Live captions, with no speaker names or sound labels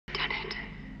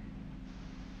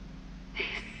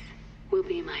will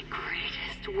be my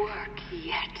greatest work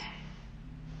yet.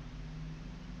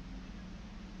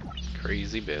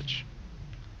 Crazy bitch.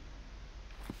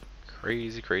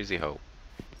 Crazy, crazy hoe.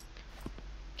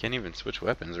 Can't even switch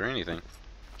weapons or anything.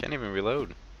 Can't even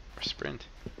reload or sprint.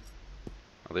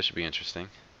 Oh, this should be interesting.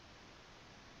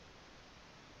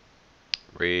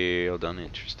 Real done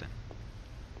interesting.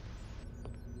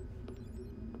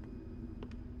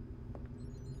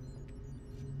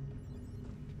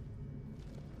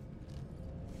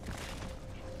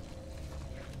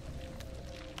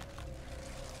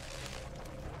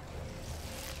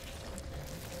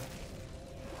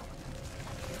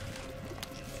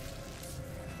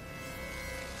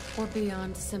 We're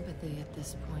beyond sympathy at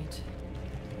this point.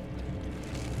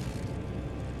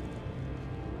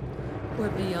 We're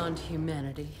beyond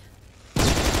humanity.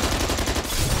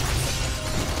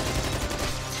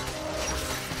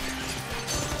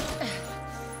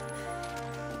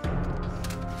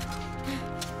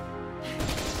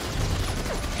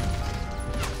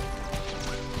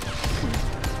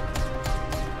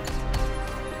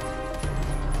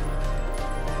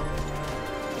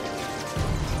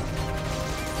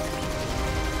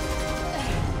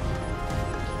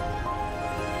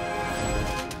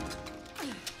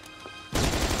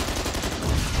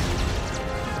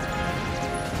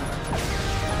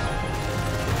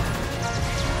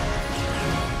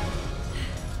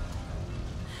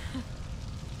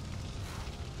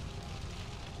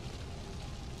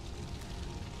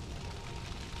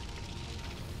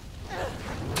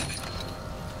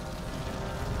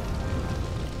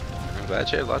 Glad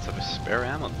she had lots of spare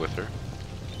ammo with her.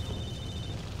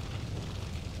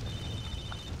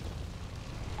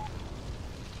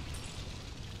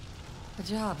 A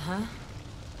job, huh?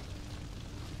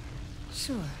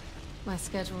 Sure. My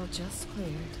schedule just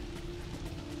cleared.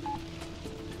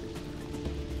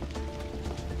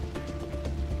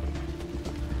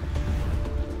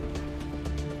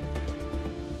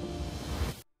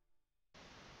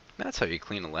 That's how you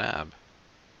clean a lab.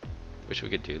 Wish we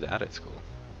could do that at school.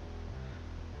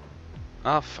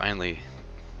 Oh, finally.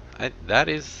 That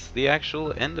is the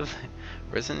actual end of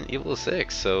Resident Evil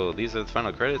 6. So these are the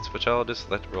final credits, which I'll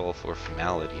just let roll for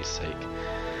formality's sake.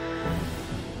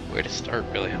 Where to start,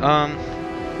 really?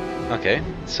 Okay.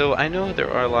 So I know there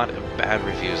are a lot of bad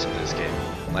reviews of this game.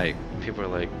 Like, people are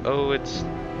like, oh, it's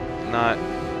not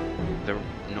the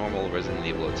normal Resident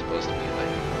Evil it's supposed to be.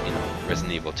 Like, you know,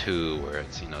 Resident Evil 2, where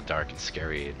it's, you know, dark and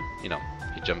scary, and, you know,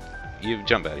 you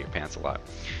jump out of your pants a lot.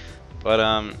 But,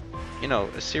 you know,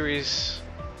 a series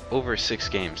over 6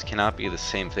 games cannot be the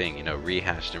same thing, you know,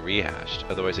 rehashed and rehashed.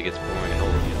 Otherwise it gets boring and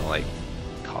old, you know, like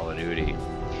Call of Duty.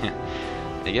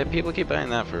 And yet people keep buying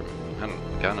that for,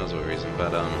 God knows what reason,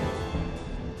 but,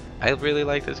 I really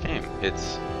like this game.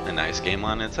 It's a nice game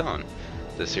on its own.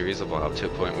 The series evolved to a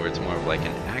point where it's more of like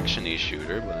an action-y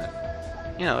shooter,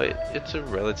 but, you know, it's a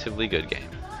relatively good game.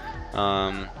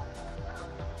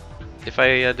 If I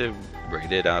had to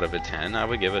rate it out of a 10, I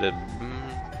would give it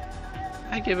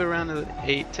I'd give it around an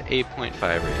 8 to 8.5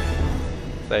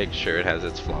 rating. Like, sure, it has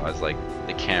its flaws, like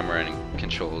the camera and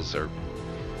controls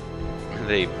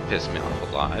they piss me off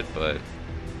a lot, but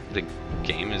the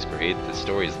game is great. The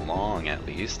story is long, at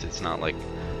least. It's not like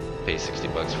pay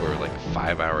 $60 for like a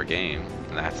 5-hour game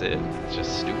and that's it. It's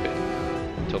just stupid.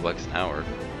 $12 an hour.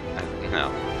 No,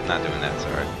 not doing that.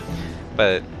 Sorry,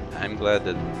 but I'm glad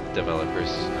the developers,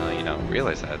 you know,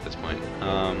 realize that at this point.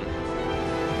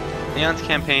 Leon's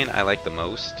campaign I like the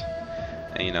most.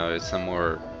 And, you know, it's a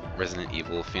more Resident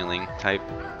Evil feeling type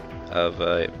of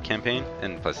campaign,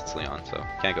 and plus it's Leon, so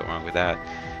can't go wrong with that.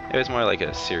 It was more like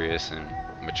a serious and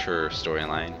mature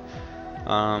storyline.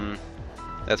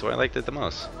 That's why I liked it the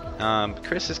most.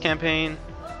 Chris's campaign,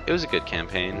 it was a good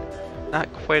campaign.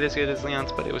 Not quite as good as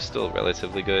Leon's, but it was still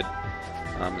relatively good.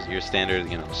 Your standard,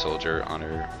 you know, soldier,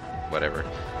 honor, whatever.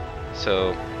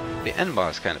 So the end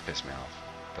boss kind of pissed me off,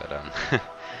 but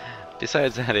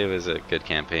besides that, it was a good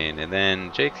campaign. And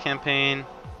then Jake's campaign,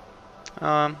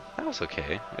 that was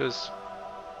okay. It was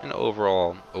an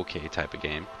overall okay type of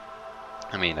game.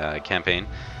 I mean, campaign,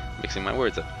 mixing my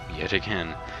words up yet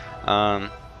again.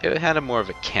 It had a more of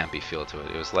a campy feel to it.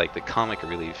 It was like the comic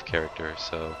relief character,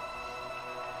 so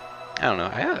I don't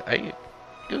know.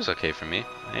 It was okay for me.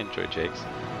 I enjoyed Jake's.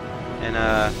 And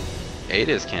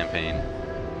Ada's campaign,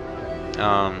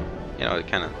 you know,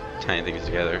 kind of tying things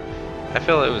together. I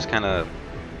feel it was kind of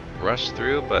rushed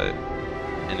through, but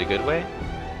in a good way.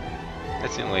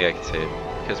 That's the only way I can say it.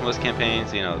 Because most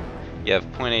campaigns, you know, you have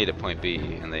point A to point B,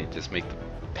 and they just make the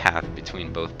path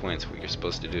between both points what you're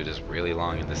supposed to do just really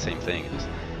long, and the same thing is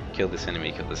kill this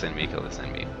enemy, kill this enemy, kill this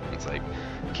enemy. It's like,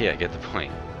 okay, I get the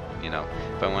point. you know,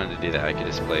 if I wanted to do that, I could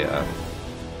just play,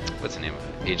 what's the name of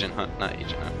it? Agent Hunt? Not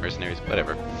Agent Hunt, Mercenaries,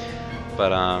 whatever.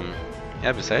 But,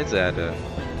 yeah, besides that,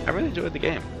 I really enjoyed the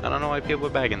game. I don't know why people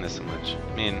are bagging this so much.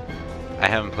 I mean, I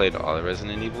haven't played all the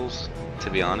Resident Evils, to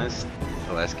be honest.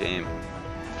 The last game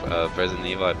of Resident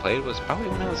Evil I played was probably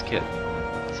when I was a kid.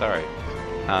 Sorry.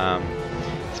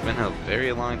 It's been a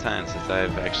very long time since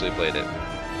I've actually played it.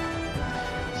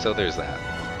 So there's that.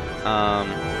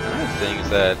 Another thing is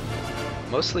that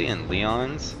mostly in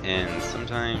Leon's and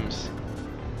sometimes,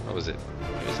 what was it?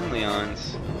 It was in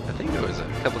Leon's. I think there was a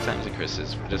couple times in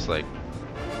Chris's, just like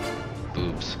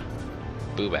boobs,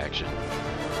 boob action.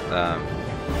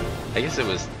 I guess it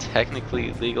was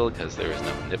technically legal because there was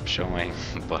no nip showing,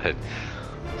 but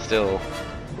still,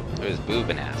 there was boob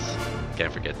and ass.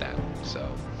 Can't forget that. So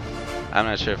I'm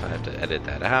not sure if I have to edit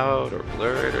that out or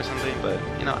blur it or something, but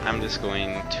you know, I'm just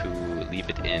going to leave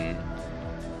it in.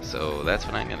 So that's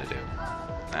what I'm gonna do.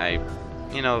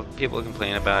 You know, people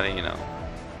complain about it. You know,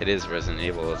 it is Resident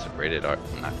Evil. It's a rated R,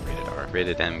 not rated R,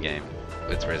 rated M game.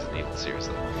 It's Resident Evil,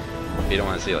 seriously. If you don't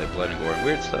want to see like blood and gore and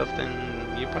weird stuff,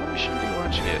 then you probably shouldn't be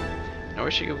watching it. Nor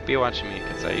should you be watching me,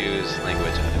 because I use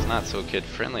language that is not so kid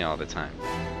friendly all the time.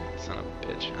 Son of a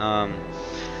bitch.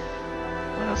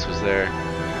 What else was there?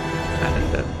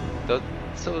 I think that,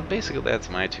 so basically that's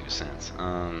my 2 cents.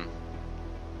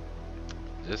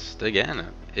 Just again,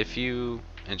 if you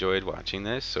enjoyed watching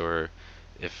this, or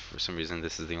if for some reason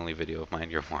this is the only video of mine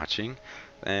you're watching,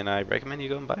 then I recommend you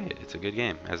go and buy it. It's a good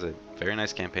game. It has a very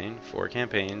nice campaign, 4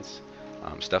 campaigns,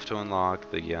 stuff to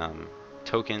unlock, the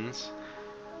tokens.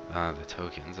 The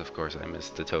tokens, of course I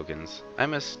missed the tokens. I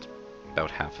missed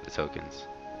about half of the tokens,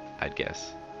 I'd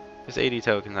guess. There's 80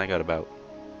 tokens, I got about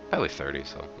probably 30,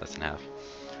 so less than half.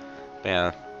 But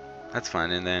yeah, that's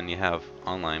fun. And then you have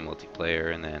online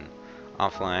multiplayer, and then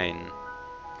offline,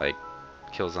 like,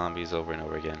 kill zombies over and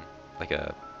over again. Like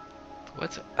a,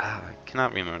 I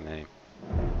cannot remember the name.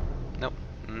 Nope,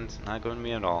 it's not going to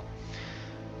me at all.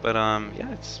 But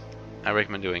yeah, I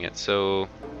recommend doing it. So,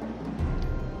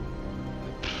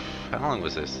 how long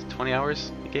was this? 20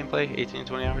 hours gameplay? 18 to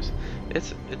 20 hours?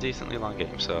 It's a decently long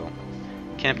game, so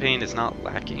campaign is not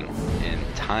lacking in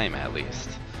time, at least.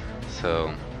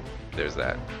 So there's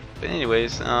that. But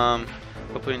anyways,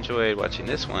 hope you enjoyed watching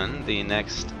this one. The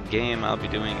next game I'll be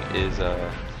doing is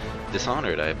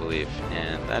Dishonored, I believe,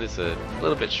 and that is a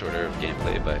little bit shorter of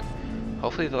gameplay, but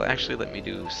hopefully they'll actually let me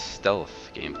do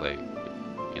stealth gameplay.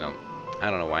 You know, I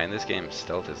don't know why in this game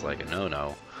stealth is like a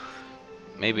no-no.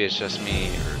 Maybe it's just me,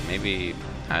 or maybe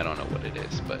I don't know what it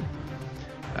is, but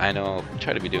I know I'll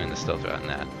try to be doing the stealth on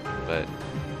that. But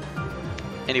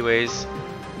anyways,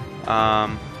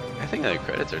 I think the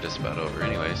credits are just about over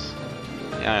anyways.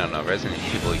 Yeah, I don't know, Resident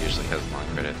Evil usually has long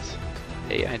credits.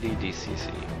 AIDDCC.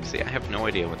 See, I have no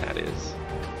idea what that is.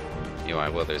 UI,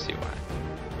 well there's UI.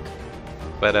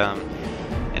 But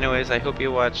anyways, I hope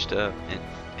you watched,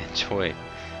 enjoy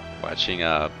watching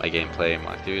my gameplay and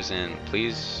walkthroughs, and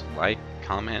please like,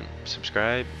 comment,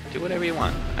 subscribe, do whatever you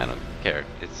want. I don't care.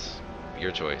 It's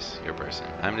your choice, your person.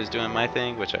 I'm just doing my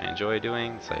thing, which I enjoy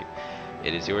doing. It's like,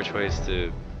 it is your choice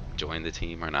to join the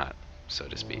team or not, so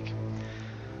to speak.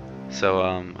 So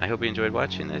I hope you enjoyed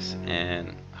watching this,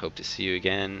 and hope to see you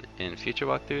again in future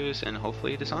walkthroughs, and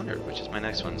hopefully Dishonored, which is my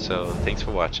next one. So thanks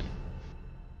for watching.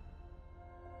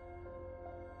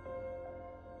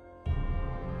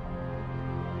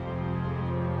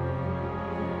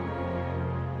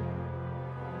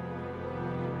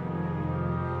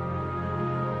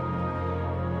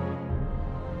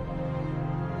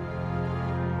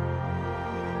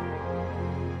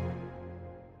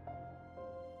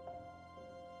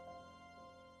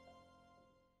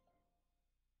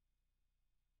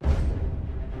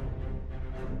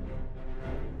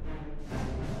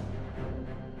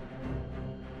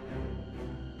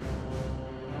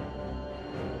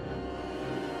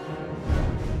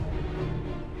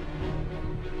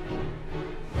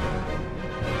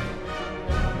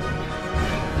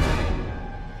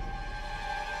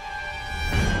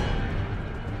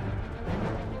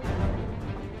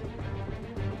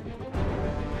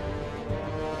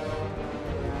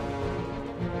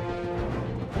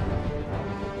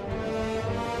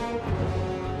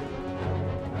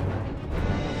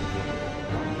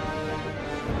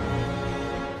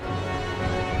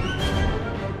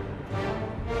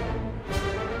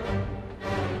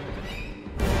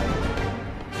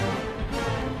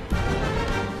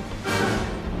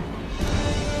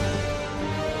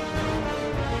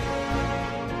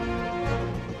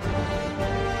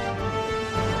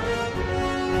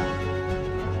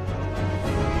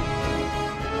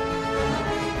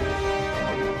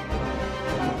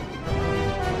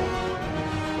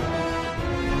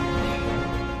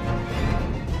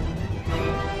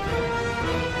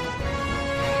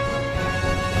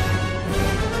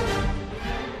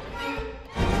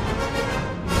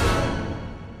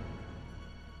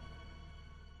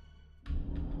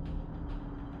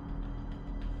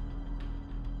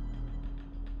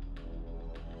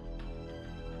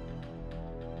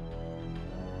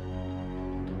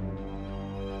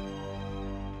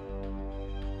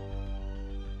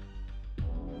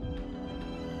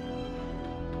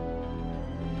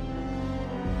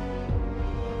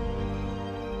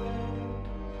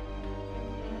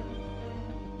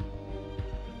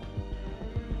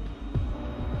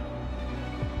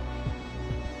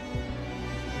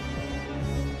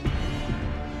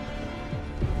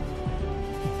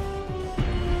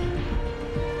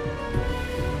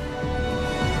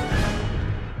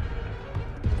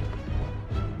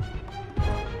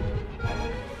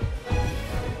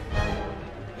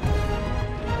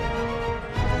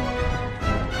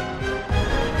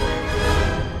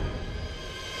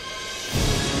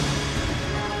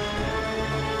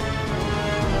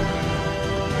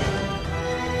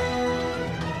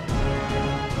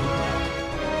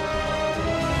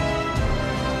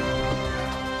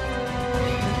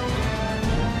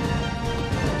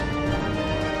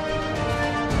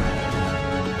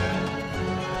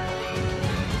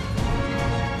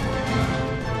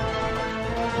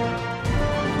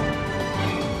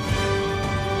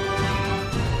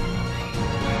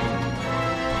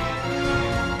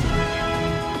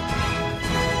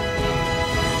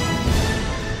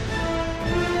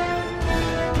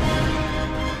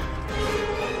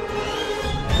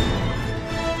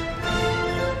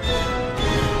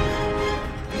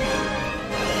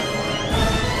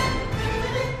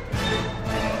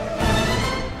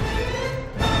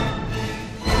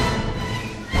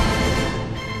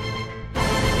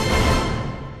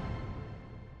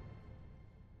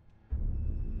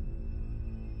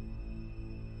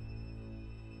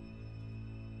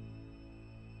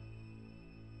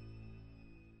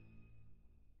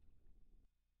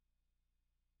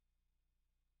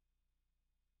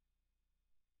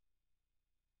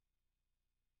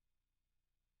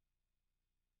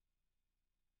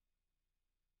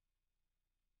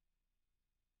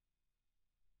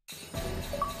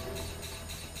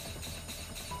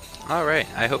 Alright,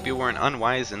 I hope you weren't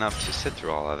unwise enough to sit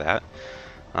through all of that.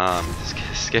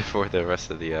 Just skip for the rest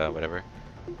of the, whatever.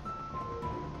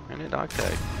 And a dog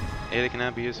tag. Ada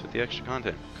cannot be used with the extra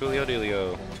content. Coolio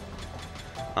dealio.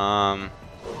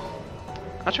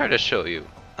 I'll try to show you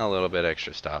a little bit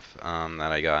extra stuff,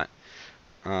 that I got.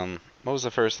 What was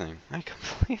the first thing? I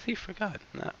completely forgot.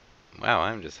 No. Wow,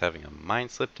 I'm just having a mind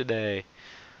slip today.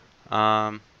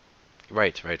 Right.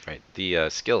 The,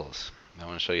 skills. I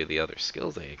want to show you the other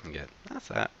skills that you can get. That's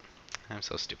that. I'm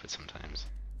so stupid sometimes.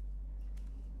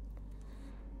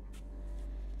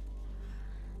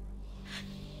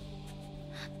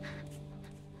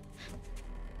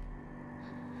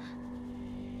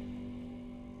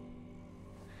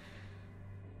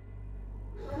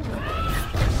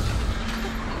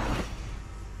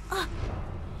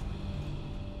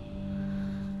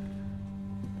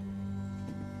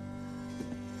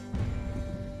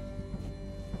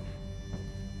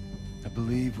 I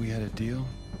believe we had a deal.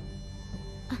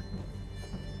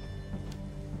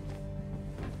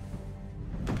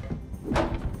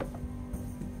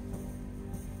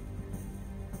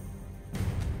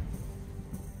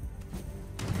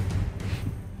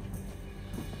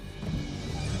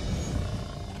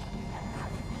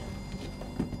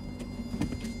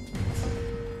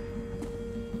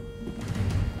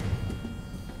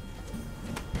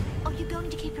 Are you going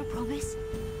to keep your promise?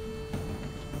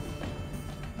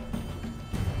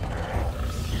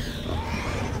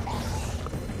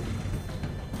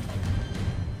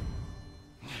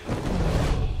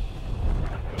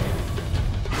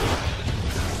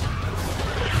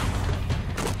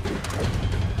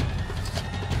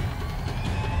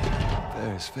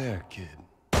 Fair's fair, kid.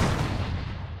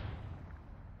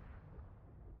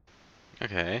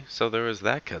 Okay, so there was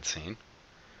that cutscene.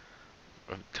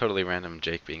 Totally random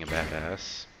Jake being a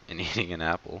badass and eating an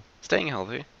apple. Staying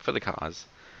healthy for the cause.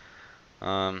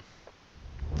 So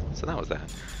that was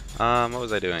that. What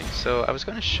was I doing? So I was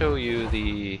going to show you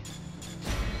the...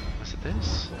 Was it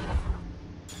this?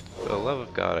 For the love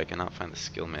of God, I cannot find the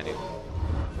skill menu.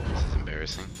 This is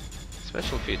embarrassing.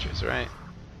 Special features, right?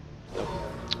 Nope.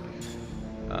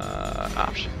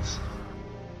 Options.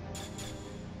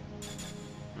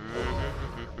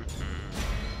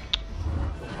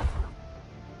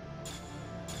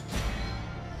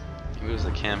 It was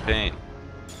the campaign.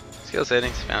 Skill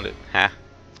settings, found it. Ha.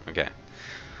 Okay.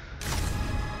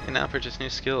 And now purchase new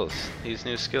skills. These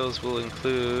new skills will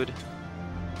include...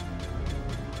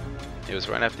 It was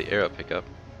right after the arrow pickup.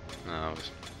 No, it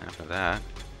was after that.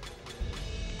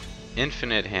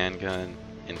 Infinite handgun,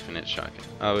 infinite shotgun.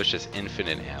 Oh, it's just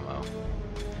infinite ammo.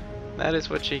 That is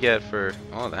what you get for...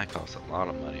 Oh, that costs a lot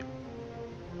of money.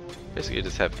 Basically, you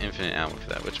just have infinite ammo for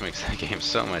that, which makes the game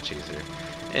so much easier.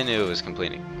 And it was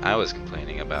complaining. I was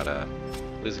complaining about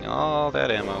losing all that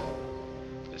ammo.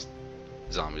 Just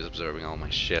zombies absorbing all my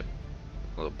shit.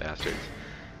 Little bastards.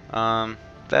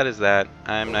 That is that.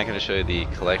 I'm not going to show you the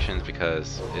collections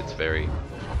because it's very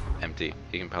empty.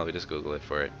 You can probably just Google it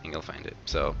for it and you'll find it.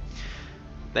 So,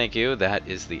 thank you. That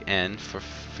is the end for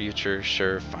future,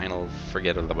 sure, final,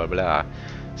 forget, blah, blah, blah.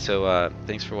 So,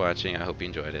 thanks for watching. I hope you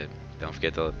enjoyed it. Don't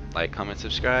forget to like, comment,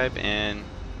 subscribe, and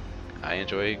I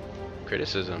enjoy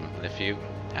criticism. If you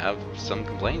have some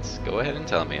complaints, go ahead and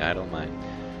tell me. I don't mind.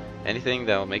 Anything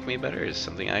that will make me better is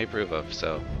something I approve of.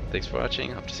 So, thanks for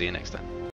watching. Hope to see you next time.